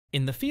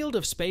In the field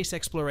of space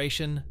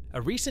exploration, a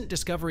recent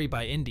discovery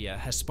by India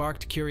has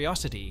sparked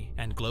curiosity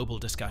and global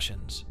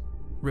discussions.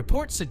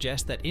 Reports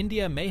suggest that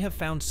India may have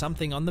found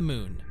something on the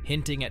moon,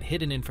 hinting at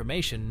hidden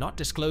information not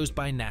disclosed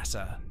by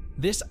NASA.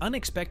 This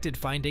unexpected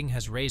finding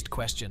has raised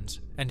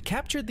questions and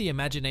captured the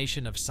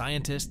imagination of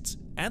scientists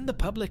and the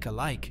public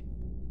alike.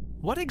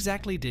 What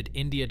exactly did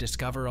India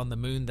discover on the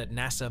moon that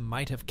NASA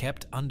might have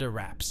kept under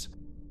wraps?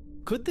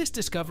 Could this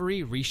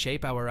discovery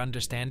reshape our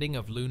understanding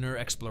of lunar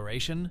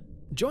exploration?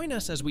 Join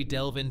us as we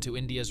delve into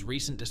India's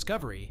recent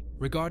discovery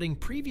regarding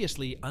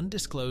previously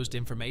undisclosed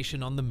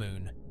information on the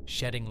moon,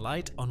 shedding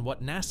light on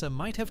what NASA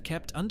might have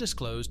kept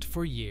undisclosed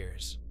for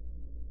years.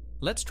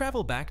 Let's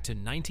travel back to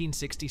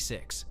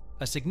 1966,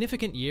 a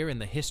significant year in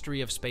the history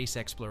of space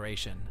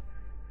exploration.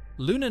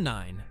 Lunar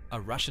 9,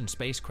 a Russian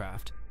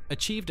spacecraft,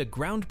 achieved a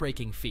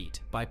groundbreaking feat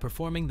by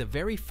performing the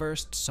very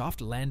first soft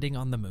landing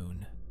on the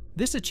moon.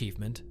 This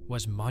achievement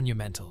was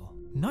monumental,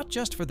 not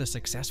just for the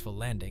successful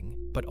landing,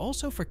 but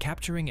also for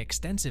capturing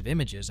extensive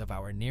images of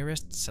our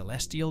nearest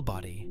celestial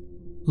body.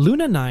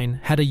 Lunar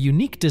 9 had a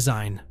unique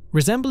design,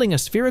 resembling a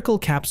spherical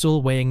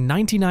capsule weighing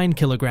 99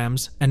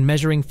 kilograms and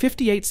measuring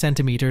 58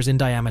 centimeters in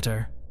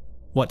diameter.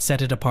 What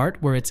set it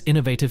apart were its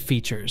innovative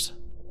features.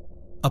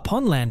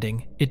 Upon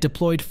landing, it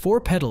deployed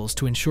 4 pedals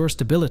to ensure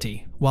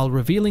stability while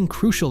revealing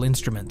crucial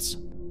instruments.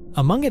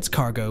 Among its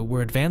cargo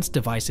were advanced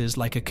devices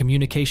like a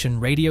communication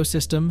radio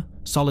system,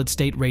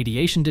 solid-state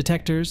radiation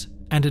detectors,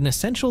 and an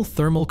essential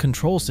thermal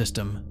control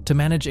system to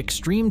manage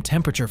extreme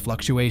temperature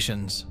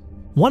fluctuations.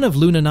 One of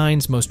Lunar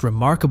 9's most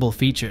remarkable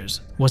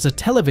features was a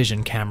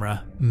television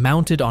camera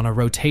mounted on a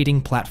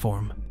rotating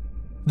platform.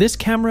 This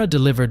camera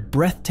delivered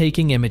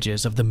breathtaking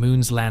images of the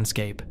moon's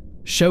landscape,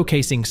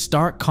 showcasing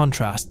stark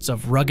contrasts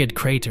of rugged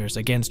craters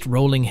against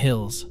rolling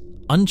hills,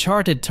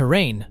 uncharted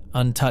terrain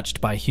untouched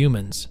by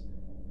humans.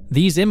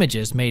 These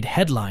images made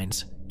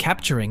headlines,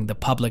 capturing the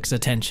public's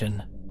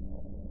attention.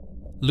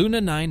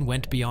 Lunar 9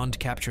 went beyond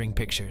capturing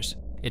pictures.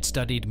 It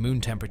studied moon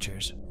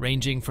temperatures,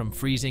 ranging from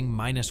freezing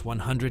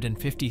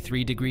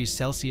 -153 degrees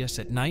Celsius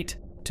at night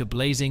to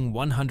blazing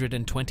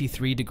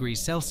 123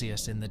 degrees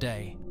Celsius in the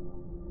day.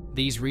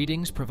 These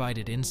readings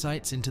provided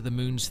insights into the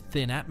moon's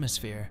thin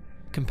atmosphere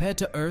compared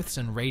to Earth's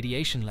and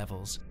radiation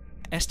levels,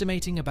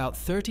 estimating about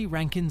 30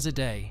 rankins a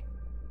day.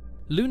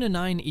 Lunar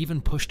 9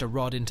 even pushed a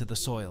rod into the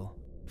soil,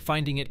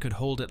 finding it could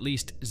hold at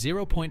least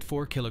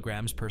 0.4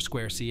 kilograms per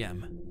square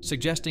cm,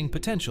 suggesting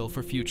potential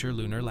for future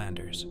lunar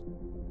landers.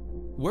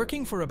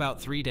 Working for about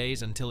 3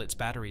 days until its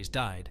batteries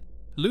died,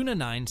 Lunar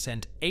 9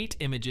 sent 8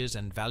 images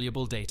and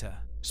valuable data,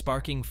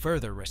 sparking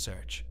further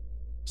research.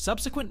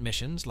 Subsequent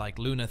missions, like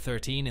Lunar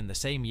 13 in the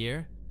same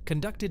year,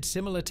 conducted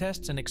similar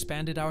tests and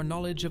expanded our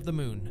knowledge of the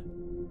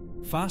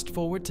moon. Fast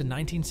forward to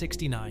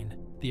 1969,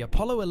 the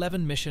Apollo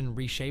 11 mission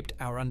reshaped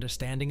our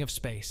understanding of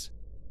space.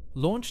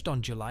 Launched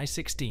on July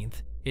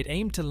 16th, it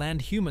aimed to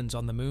land humans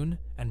on the moon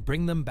and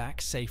bring them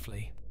back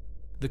safely.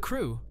 The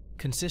crew,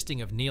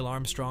 consisting of Neil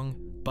Armstrong,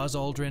 Buzz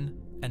Aldrin,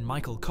 and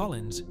Michael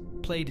Collins,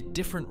 played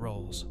different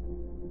roles.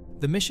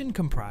 The mission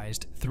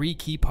comprised 3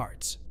 key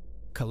parts: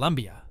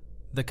 Columbia,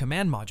 the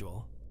command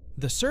module,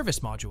 the service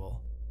module,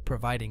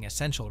 providing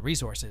essential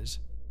resources,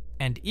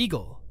 and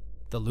Eagle,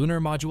 the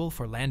lunar module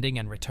for landing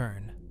and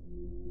return.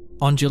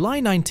 On July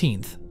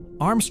 19th,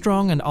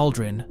 Armstrong and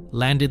Aldrin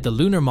landed the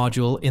lunar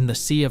module in the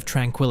Sea of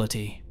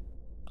Tranquility.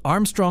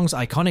 Armstrong's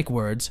iconic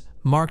words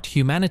marked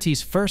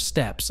humanity's first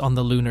steps on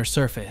the lunar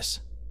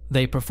surface.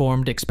 They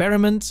performed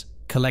experiments,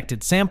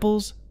 collected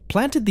samples,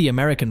 planted the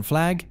American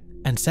flag,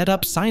 and set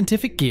up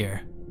scientific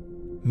gear.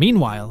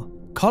 Meanwhile,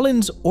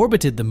 Collins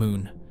orbited the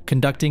moon,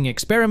 conducting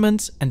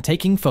experiments and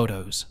taking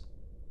photos.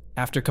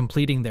 After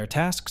completing their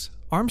tasks,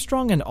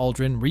 Armstrong and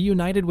Aldrin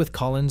reunited with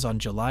Collins on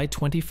July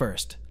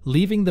 21st,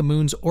 leaving the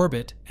moon's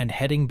orbit and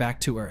heading back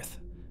to Earth.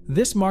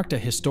 This marked a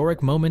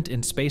historic moment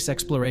in space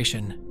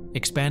exploration,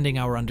 expanding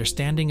our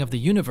understanding of the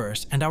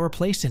universe and our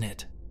place in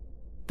it.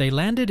 They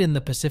landed in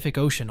the Pacific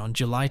Ocean on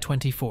July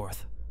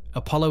 24th.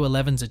 Apollo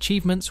 11's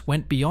achievements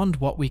went beyond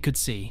what we could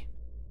see.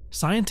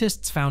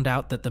 Scientists found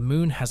out that the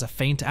moon has a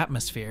faint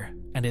atmosphere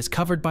and is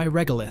covered by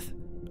regolith,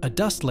 a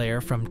dust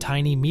layer from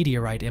tiny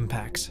meteorite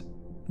impacts.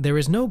 There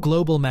is no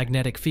global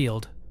magnetic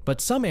field,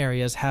 but some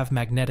areas have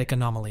magnetic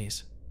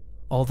anomalies.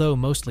 Although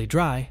mostly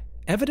dry,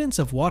 evidence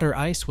of water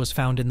ice was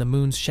found in the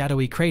moon's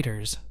shadowy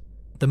craters.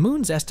 The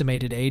moon's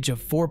estimated age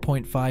of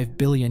 4.5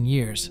 billion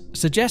years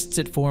suggests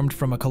it formed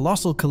from a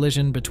colossal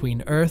collision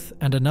between Earth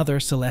and another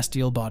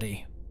celestial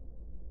body.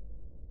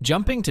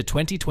 Jumping to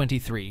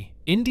 2023,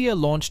 India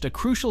launched a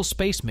crucial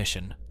space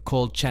mission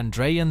called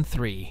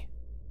Chandrayaan-3.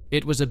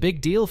 It was a big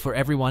deal for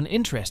everyone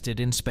interested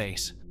in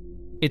space.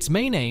 Its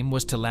main aim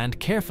was to land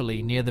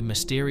carefully near the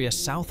mysterious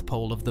south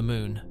pole of the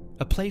moon,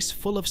 a place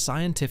full of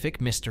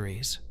scientific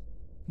mysteries.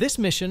 This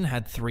mission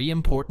had 3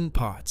 important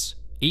parts,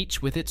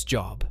 each with its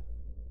job.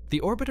 The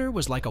orbiter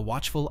was like a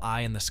watchful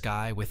eye in the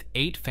sky with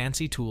 8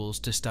 fancy tools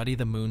to study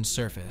the moon's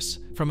surface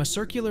from a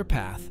circular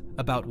path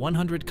about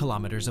 100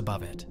 kilometers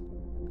above it.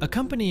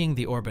 Accompanying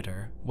the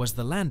orbiter was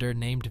the lander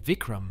named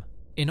Vikram,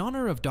 in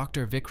honor of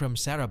Dr. Vikram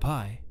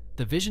Sarabhai,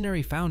 the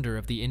visionary founder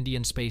of the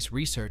Indian Space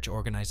Research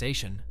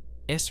Organization,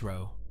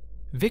 ISRO.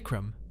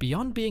 Vikram,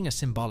 beyond being a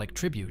symbolic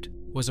tribute,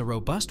 was a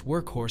robust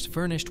workhorse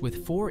furnished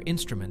with 4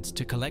 instruments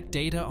to collect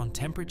data on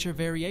temperature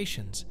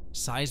variations,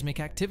 seismic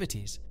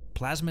activities,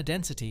 plasma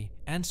density,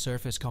 and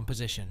surface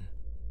composition.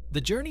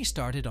 The journey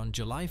started on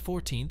July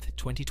 14,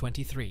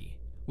 2023,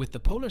 with the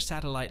Polar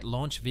Satellite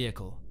Launch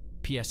Vehicle,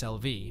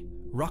 PSLV,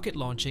 rocket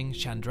launching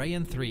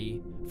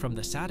Chandrayaan-3 from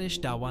the Satish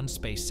Dhawan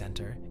Space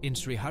Center in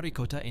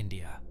Sriharikota,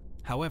 India.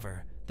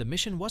 However, the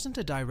mission wasn't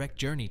a direct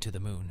journey to the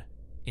moon.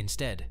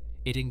 Instead,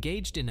 it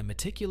engaged in a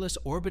meticulous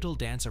orbital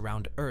dance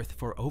around Earth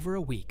for over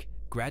a week,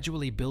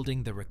 gradually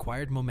building the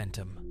required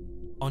momentum.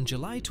 On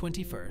July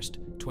 21,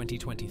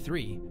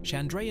 2023,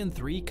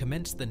 Chandrayaan-3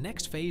 commenced the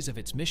next phase of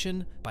its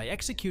mission by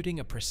executing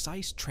a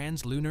precise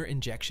translunar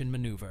injection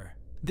maneuver.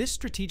 This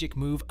strategic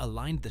move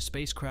aligned the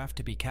spacecraft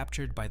to be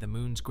captured by the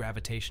moon's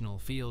gravitational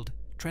field,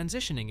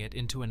 transitioning it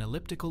into an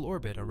elliptical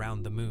orbit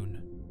around the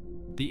moon.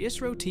 The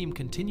ISRO team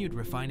continued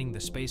refining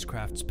the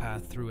spacecraft's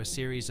path through a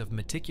series of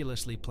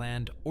meticulously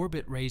planned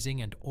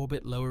orbit-raising and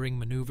orbit-lowering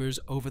maneuvers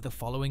over the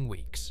following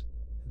weeks.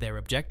 Their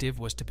objective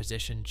was to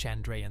position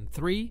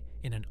Chandrayaan-3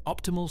 in an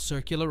optimal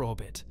circular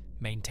orbit,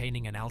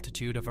 maintaining an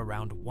altitude of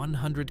around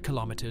 100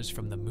 kilometers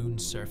from the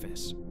moon's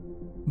surface.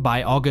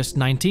 By August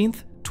 19,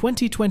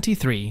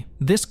 2023,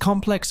 this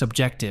complex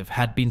objective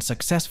had been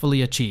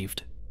successfully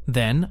achieved.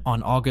 Then,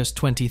 on August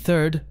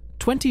 23,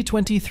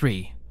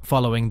 2023,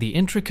 following the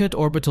intricate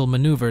orbital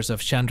maneuvers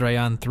of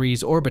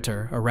Chandrayaan-3's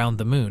orbiter around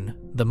the moon,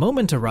 the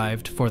moment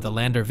arrived for the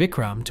lander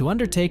Vikram to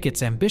undertake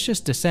its ambitious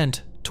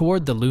descent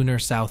toward the lunar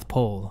South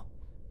Pole.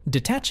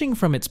 Detaching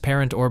from its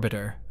parent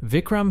orbiter,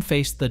 Vikram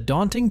faced the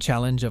daunting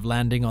challenge of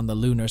landing on the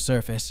lunar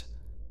surface,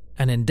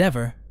 an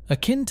endeavor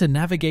akin to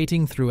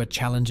navigating through a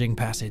challenging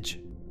passage.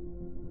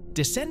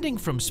 Descending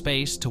from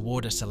space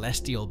toward a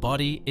celestial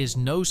body is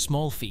no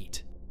small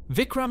feat.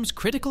 Vikram's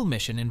critical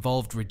mission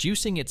involved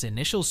reducing its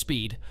initial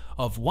speed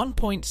of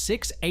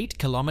 1.68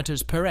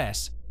 kilometers per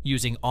s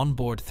using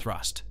onboard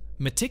thrust,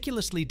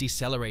 meticulously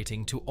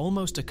decelerating to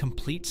almost a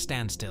complete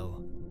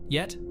standstill.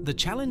 Yet, the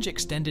challenge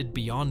extended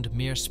beyond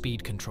mere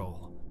speed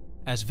control.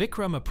 As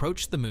Vikram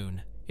approached the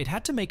moon, it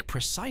had to make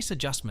precise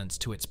adjustments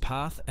to its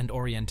path and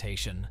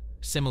orientation,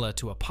 similar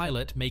to a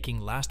pilot making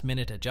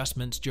last-minute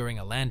adjustments during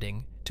a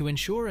landing to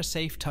ensure a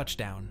safe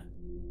touchdown.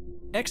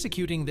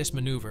 Executing this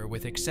maneuver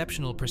with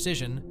exceptional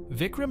precision,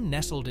 Vikram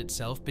nestled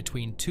itself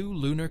between 2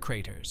 lunar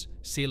craters,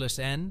 Celis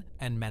N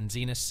and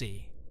Manzinus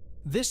C.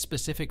 This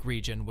specific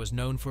region was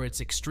known for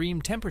its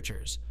extreme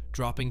temperatures,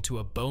 dropping to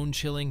a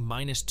bone-chilling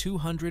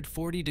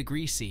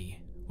 -240°C,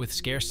 with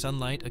scarce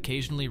sunlight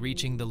occasionally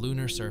reaching the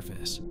lunar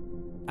surface.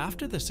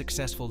 After the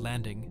successful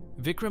landing,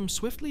 Vikram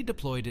swiftly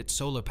deployed its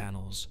solar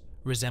panels,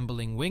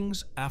 resembling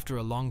wings after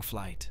a long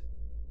flight.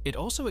 It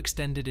also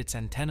extended its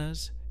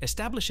antennas,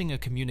 establishing a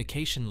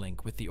communication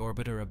link with the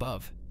orbiter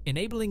above,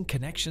 enabling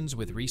connections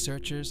with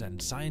researchers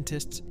and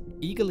scientists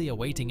eagerly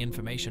awaiting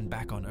information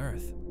back on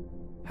Earth.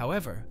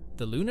 However,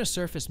 the lunar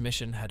surface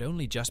mission had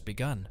only just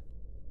begun.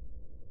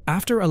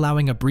 After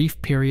allowing a brief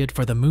period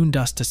for the moon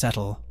dust to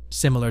settle,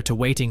 similar to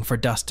waiting for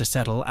dust to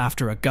settle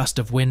after a gust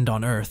of wind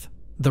on Earth,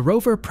 the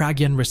rover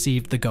Pragyan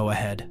received the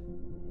go-ahead.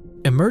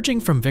 Emerging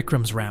from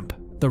Vikram's ramp,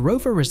 the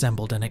rover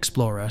resembled an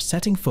explorer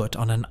setting foot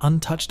on an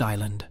untouched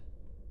island.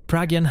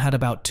 Pragyan had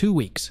about 2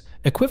 weeks,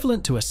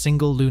 equivalent to a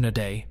single lunar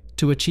day,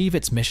 to achieve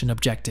its mission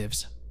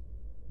objectives.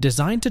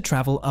 Designed to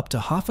travel up to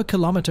half a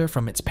kilometer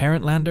from its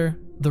parent lander,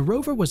 the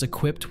rover was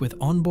equipped with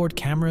onboard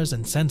cameras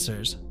and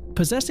sensors,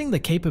 possessing the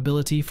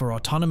capability for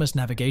autonomous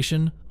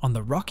navigation on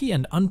the rocky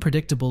and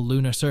unpredictable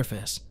lunar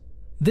surface.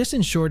 This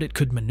ensured it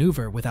could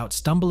maneuver without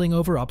stumbling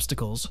over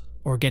obstacles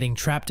or getting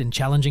trapped in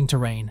challenging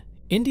terrain.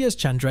 India's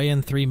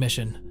Chandrayaan-3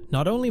 mission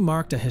not only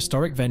marked a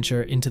historic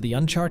venture into the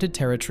uncharted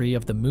territory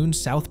of the moon's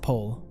south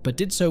pole, but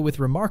did so with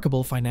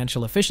remarkable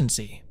financial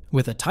efficiency,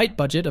 with a tight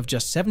budget of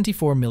just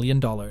 $74 million.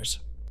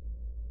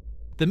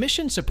 The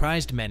mission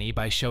surprised many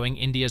by showing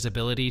India's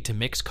ability to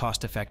mix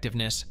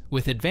cost-effectiveness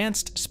with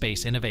advanced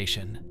space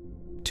innovation.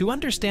 To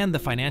understand the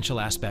financial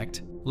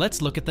aspect,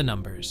 let's look at the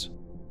numbers.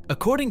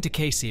 According to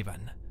K.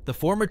 Sivan, the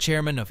former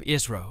chairman of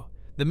ISRO,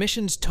 the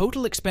mission's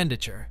total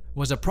expenditure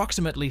was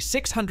approximately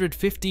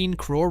 615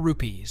 crore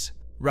rupees,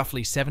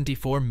 roughly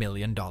 $74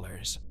 million.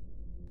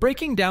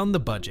 Breaking down the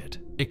budget,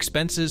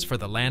 expenses for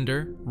the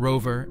lander,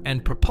 rover,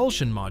 and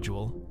propulsion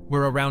module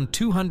were around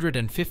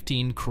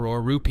 215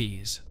 crore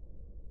rupees.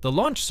 The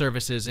launch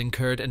services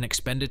incurred an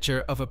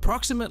expenditure of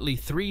approximately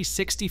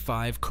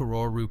 365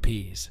 crore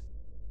rupees.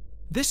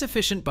 This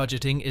efficient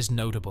budgeting is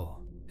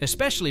notable,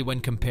 especially when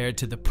compared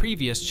to the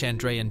previous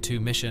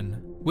Chandrayaan-2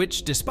 mission,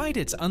 which, despite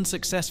its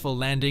unsuccessful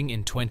landing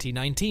in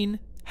 2019,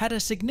 had a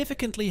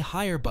significantly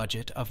higher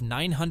budget of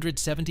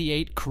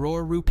 978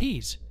 crore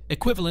rupees,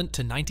 equivalent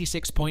to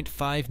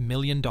 $96.5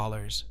 million.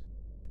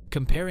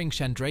 Comparing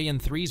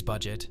Chandrayaan-3's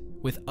budget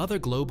with other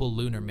global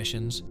lunar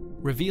missions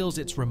reveals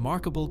its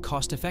remarkable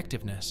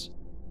cost-effectiveness.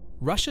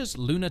 Russia's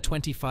Luna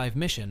 25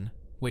 mission,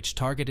 which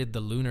targeted the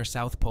lunar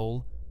South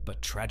Pole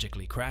but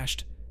tragically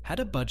crashed, had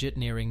a budget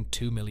nearing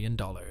 $2 million.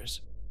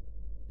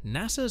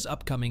 NASA's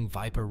upcoming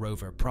Viper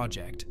rover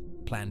project,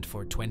 planned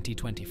for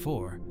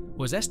 2024,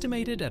 was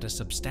estimated at a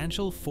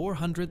substantial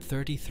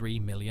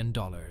 $433 million.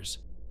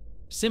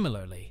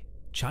 Similarly,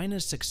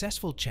 China's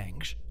successful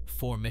Chang'e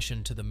 4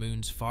 mission to the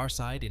moon's far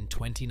side in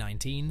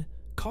 2019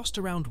 cost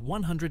around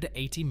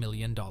 $180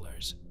 million.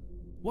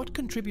 What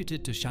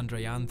contributed to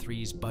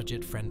Chandrayaan-3's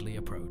budget-friendly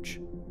approach?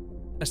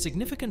 A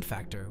significant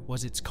factor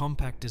was its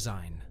compact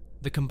design.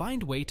 The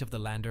combined weight of the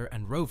lander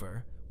and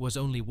rover was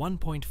only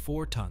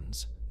 1.4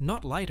 tons,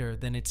 not lighter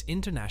than its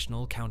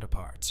international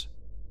counterparts.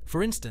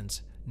 For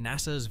instance,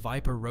 NASA's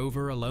Viper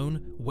rover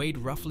alone weighed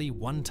roughly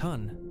 1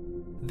 ton.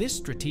 This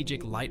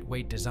strategic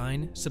lightweight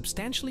design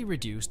substantially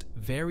reduced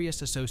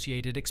various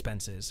associated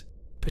expenses,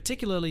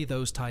 particularly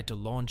those tied to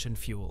launch and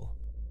fuel.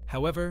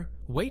 However,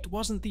 weight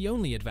wasn't the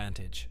only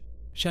advantage.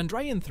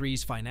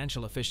 Chandrayaan-3's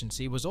financial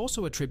efficiency was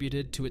also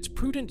attributed to its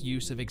prudent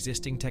use of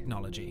existing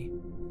technology.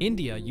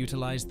 India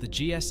utilized the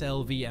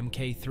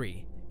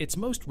GSLV-Mk3, its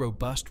most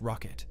robust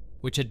rocket,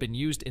 which had been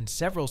used in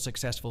several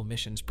successful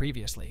missions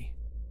previously.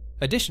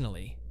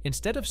 Additionally,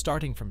 instead of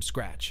starting from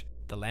scratch,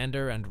 the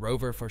lander and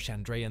rover for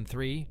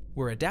Chandrayaan-3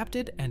 were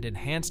adapted and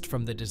enhanced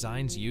from the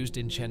designs used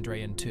in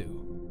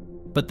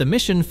Chandrayaan-2. But the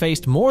mission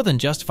faced more than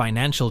just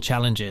financial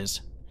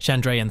challenges.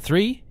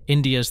 Chandrayaan-3,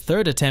 India's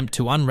third attempt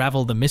to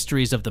unravel the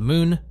mysteries of the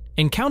moon,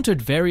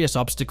 encountered various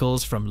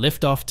obstacles from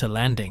liftoff to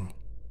landing.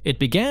 It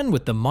began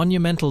with the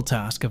monumental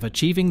task of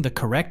achieving the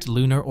correct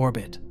lunar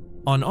orbit.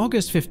 On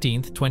August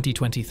 15,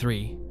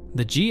 2023,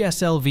 the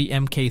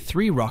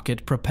GSLV-Mk3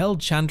 rocket propelled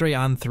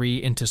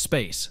Chandrayaan-3 into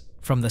space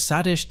from the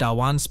Satish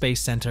Dhawan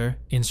Space Center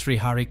in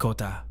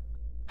Sriharikota.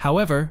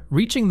 However,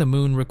 reaching the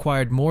moon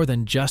required more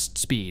than just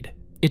speed.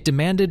 It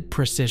demanded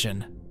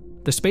precision.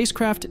 The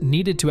spacecraft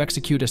needed to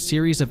execute a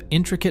series of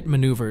intricate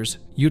maneuvers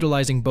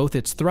utilizing both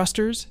its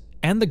thrusters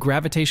and the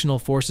gravitational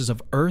forces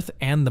of Earth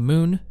and the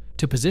Moon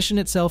to position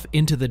itself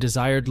into the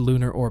desired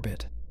lunar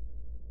orbit.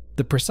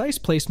 The precise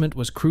placement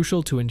was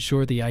crucial to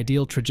ensure the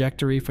ideal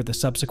trajectory for the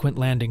subsequent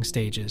landing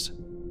stages.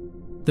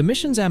 The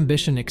mission's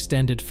ambition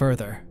extended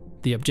further.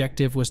 The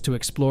objective was to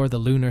explore the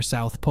lunar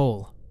South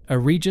Pole, a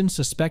region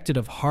suspected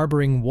of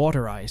harboring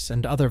water ice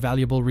and other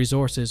valuable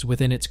resources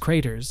within its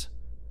craters.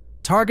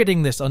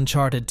 Targeting this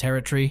uncharted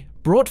territory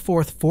brought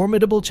forth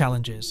formidable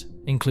challenges,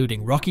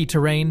 including rocky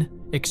terrain,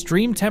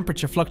 extreme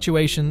temperature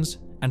fluctuations,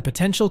 and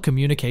potential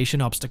communication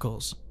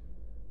obstacles.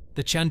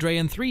 The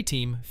Chandrayaan-3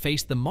 team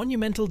faced the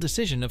monumental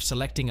decision of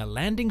selecting a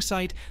landing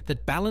site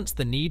that balanced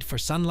the need for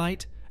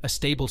sunlight, a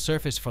stable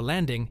surface for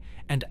landing,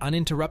 and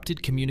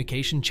uninterrupted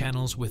communication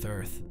channels with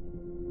Earth.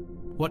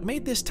 What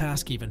made this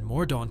task even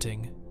more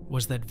daunting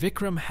was that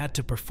Vikram had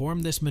to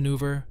perform this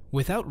maneuver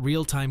without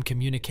real-time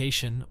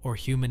communication or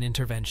human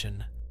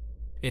intervention.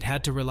 It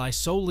had to rely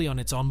solely on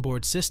its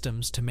onboard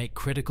systems to make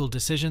critical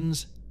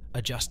decisions,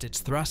 adjust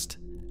its thrust,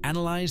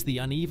 analyze the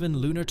uneven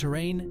lunar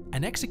terrain,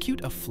 and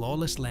execute a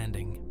flawless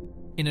landing.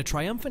 In a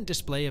triumphant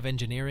display of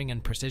engineering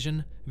and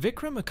precision,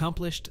 Vikram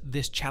accomplished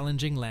this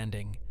challenging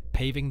landing,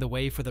 paving the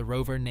way for the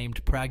rover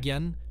named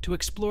Pragyan to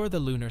explore the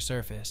lunar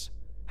surface.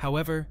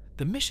 However,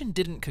 the mission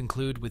didn't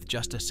conclude with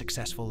just a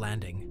successful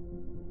landing.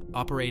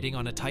 Operating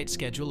on a tight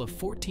schedule of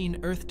 14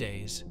 Earth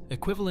days,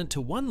 equivalent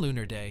to 1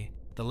 lunar day,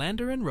 the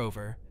lander and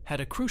rover had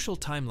a crucial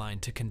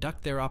timeline to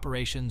conduct their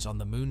operations on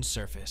the moon's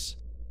surface.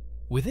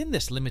 Within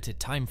this limited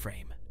time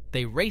frame,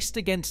 they raced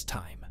against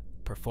time,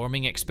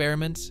 performing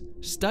experiments,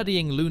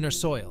 studying lunar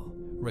soil,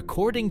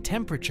 recording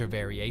temperature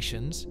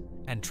variations,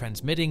 and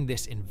transmitting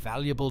this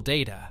invaluable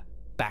data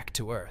back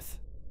to Earth.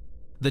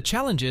 The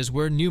challenges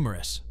were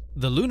numerous.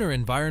 The lunar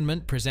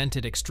environment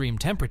presented extreme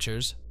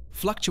temperatures,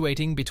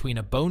 fluctuating between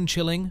a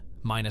bone-chilling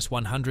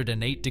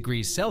 -108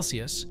 degrees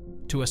Celsius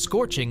to a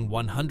scorching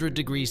 100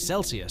 degrees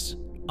Celsius,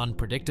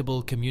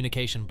 unpredictable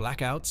communication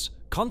blackouts,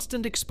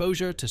 constant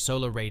exposure to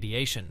solar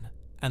radiation,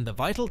 and the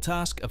vital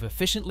task of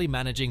efficiently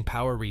managing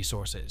power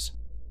resources.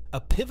 A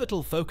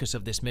pivotal focus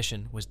of this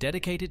mission was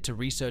dedicated to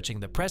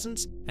researching the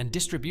presence and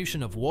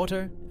distribution of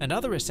water and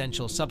other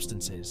essential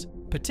substances,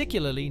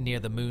 particularly near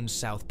the moon's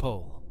south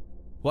pole.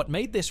 What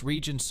made this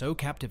region so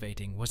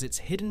captivating was its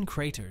hidden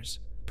craters,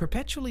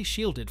 perpetually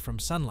shielded from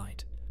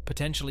sunlight,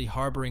 potentially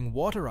harboring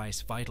water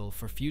ice vital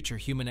for future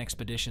human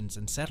expeditions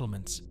and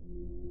settlements.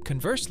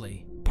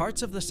 Conversely,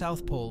 parts of the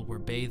South Pole were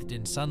bathed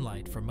in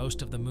sunlight for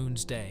most of the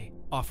moon's day,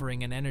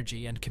 offering an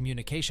energy and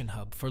communication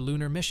hub for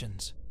lunar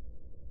missions.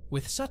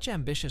 With such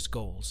ambitious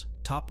goals,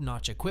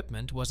 top-notch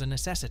equipment was a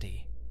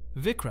necessity.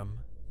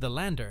 Vikram, the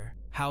lander,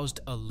 housed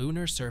a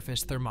lunar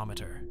surface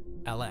thermometer,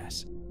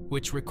 LS,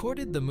 which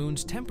recorded the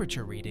moon's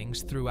temperature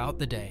readings throughout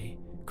the day,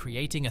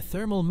 creating a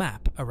thermal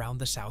map around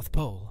the South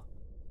Pole.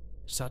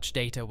 Such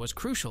data was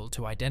crucial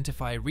to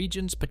identify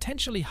regions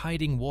potentially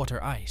hiding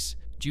water ice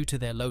due to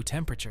their low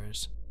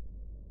temperatures.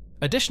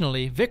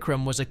 Additionally,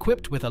 Vikram was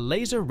equipped with a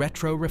laser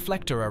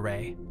retroreflector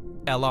array,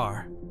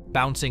 LR,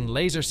 bouncing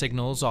laser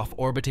signals off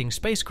orbiting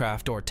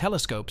spacecraft or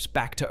telescopes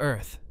back to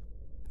Earth.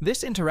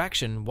 This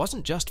interaction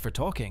wasn't just for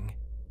talking.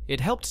 It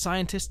helped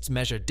scientists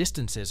measure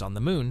distances on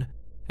the moon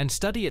and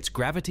study its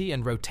gravity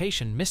and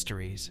rotation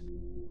mysteries.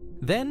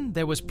 Then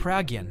there was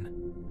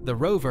Pragyan, the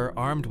rover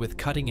armed with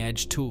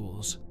cutting-edge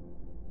tools.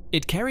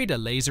 It carried a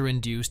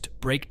laser-induced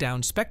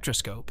breakdown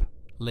spectroscope,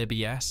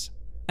 LIBS,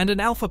 and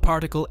an alpha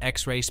particle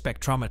X-ray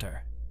spectrometer,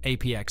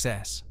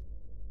 APXS.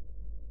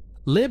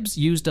 LIBS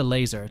used a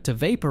laser to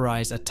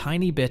vaporize a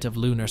tiny bit of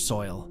lunar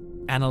soil,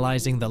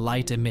 analyzing the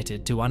light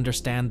emitted to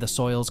understand the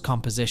soil's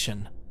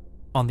composition.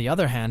 On the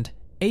other hand,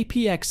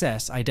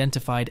 APXS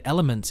identified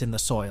elements in the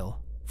soil,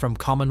 from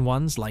common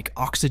ones like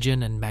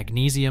oxygen and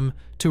magnesium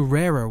to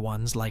rarer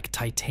ones like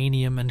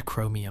titanium and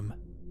chromium.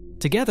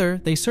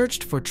 Together, they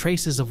searched for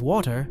traces of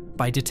water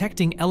by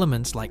detecting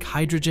elements like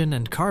hydrogen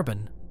and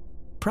carbon.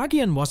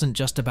 Pragyan wasn't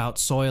just about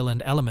soil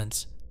and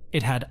elements,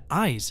 it had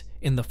eyes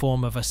in the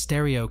form of a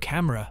stereo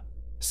camera,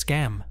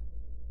 SCAM.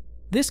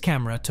 This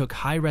camera took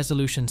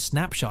high-resolution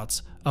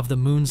snapshots of the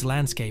moon's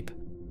landscape,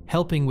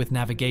 helping with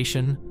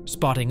navigation,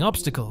 spotting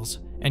obstacles,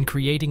 and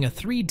creating a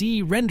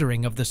 3D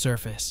rendering of the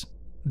surface.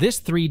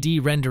 This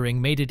 3D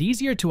rendering made it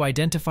easier to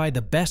identify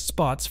the best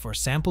spots for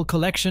sample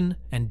collection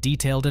and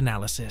detailed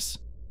analysis.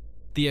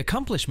 The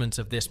accomplishments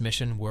of this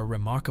mission were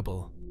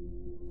remarkable.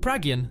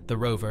 Pragyan, the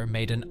rover,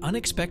 made an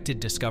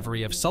unexpected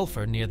discovery of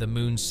sulfur near the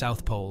moon's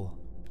south pole,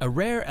 a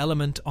rare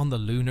element on the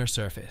lunar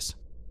surface.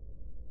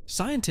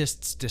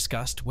 Scientists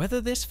discussed whether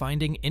this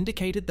finding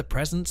indicated the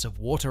presence of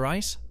water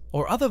ice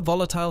or other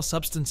volatile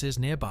substances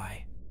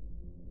nearby.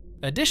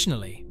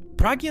 Additionally,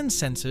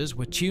 Pragyan's sensors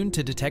were tuned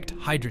to detect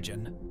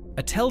hydrogen,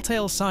 a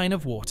telltale sign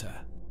of water.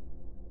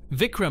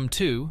 Vikram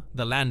 2,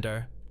 the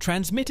lander,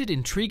 transmitted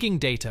intriguing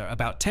data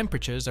about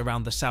temperatures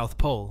around the South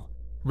Pole,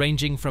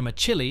 ranging from a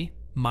chilly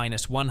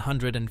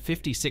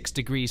 -156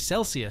 degrees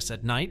Celsius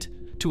at night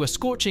to a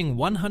scorching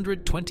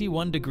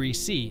 121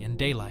 degrees C in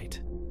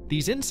daylight.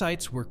 These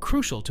insights were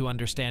crucial to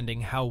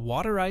understanding how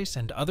water ice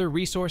and other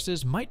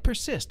resources might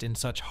persist in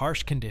such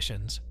harsh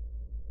conditions.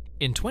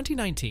 In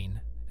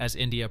 2019, as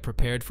India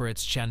prepared for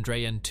its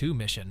Chandrayaan-2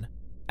 mission,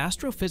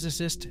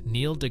 astrophysicist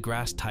Neil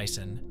deGrasse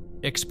Tyson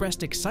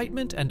expressed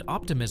excitement and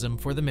optimism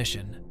for the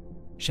mission.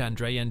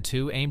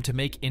 Chandrayaan-2 aimed to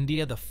make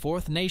India the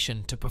fourth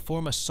nation to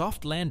perform a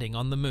soft landing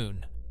on the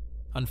moon.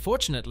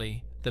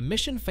 Unfortunately, the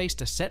mission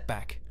faced a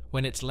setback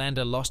when its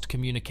lander lost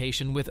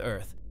communication with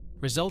Earth,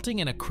 resulting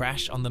in a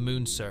crash on the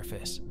moon's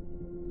surface.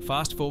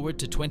 Fast forward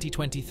to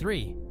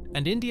 2023,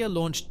 and India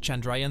launched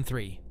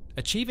Chandrayaan-3,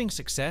 achieving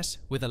success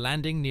with a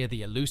landing near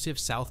the elusive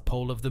south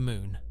pole of the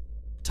moon.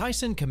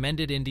 Tyson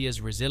commended India's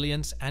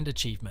resilience and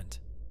achievement,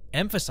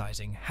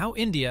 emphasizing how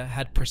India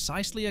had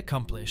precisely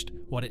accomplished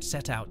what it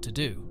set out to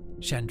do.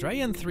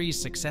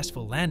 Chandrayaan-3's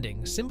successful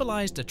landing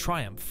symbolized a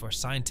triumph for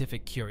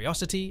scientific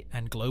curiosity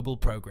and global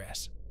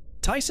progress.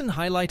 Tyson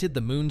highlighted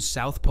the moon's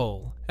south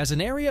pole as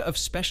an area of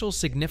special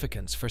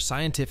significance for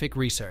scientific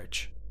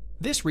research.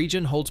 This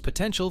region holds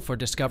potential for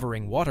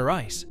discovering water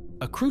ice,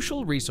 a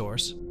crucial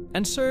resource,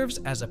 and serves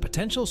as a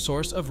potential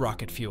source of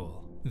rocket fuel.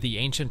 The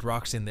ancient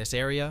rocks in this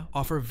area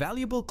offer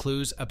valuable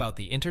clues about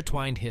the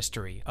intertwined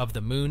history of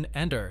the moon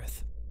and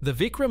Earth. The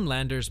Vikram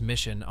lander's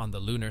mission on the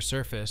lunar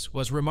surface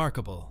was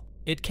remarkable.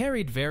 It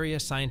carried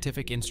various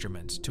scientific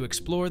instruments to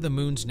explore the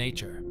moon's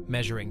nature,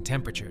 measuring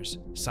temperatures,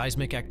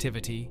 seismic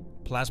activity,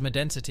 plasma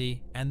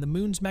density, and the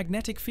moon's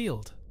magnetic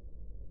field.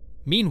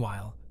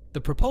 Meanwhile,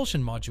 the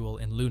propulsion module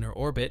in lunar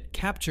orbit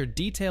captured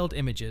detailed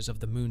images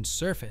of the moon's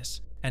surface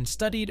and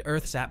studied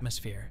Earth's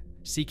atmosphere,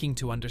 seeking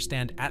to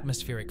understand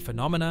atmospheric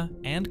phenomena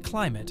and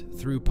climate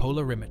through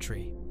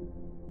polarimetry.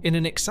 In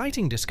an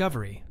exciting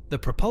discovery, the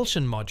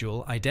propulsion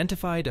module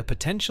identified a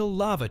potential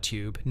lava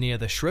tube near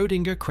the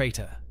Schrödinger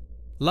crater.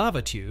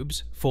 Lava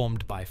tubes,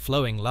 formed by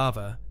flowing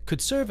lava,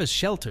 could serve as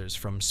shelters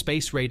from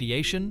space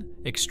radiation,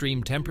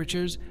 extreme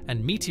temperatures,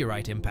 and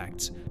meteorite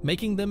impacts,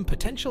 making them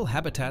potential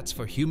habitats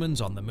for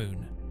humans on the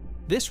moon.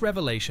 This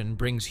revelation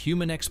brings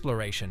human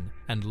exploration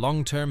and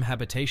long-term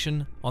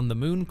habitation on the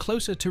moon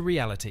closer to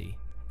reality,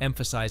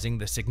 emphasizing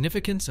the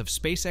significance of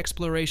space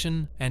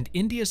exploration and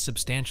India's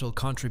substantial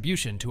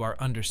contribution to our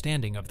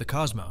understanding of the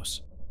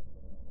cosmos.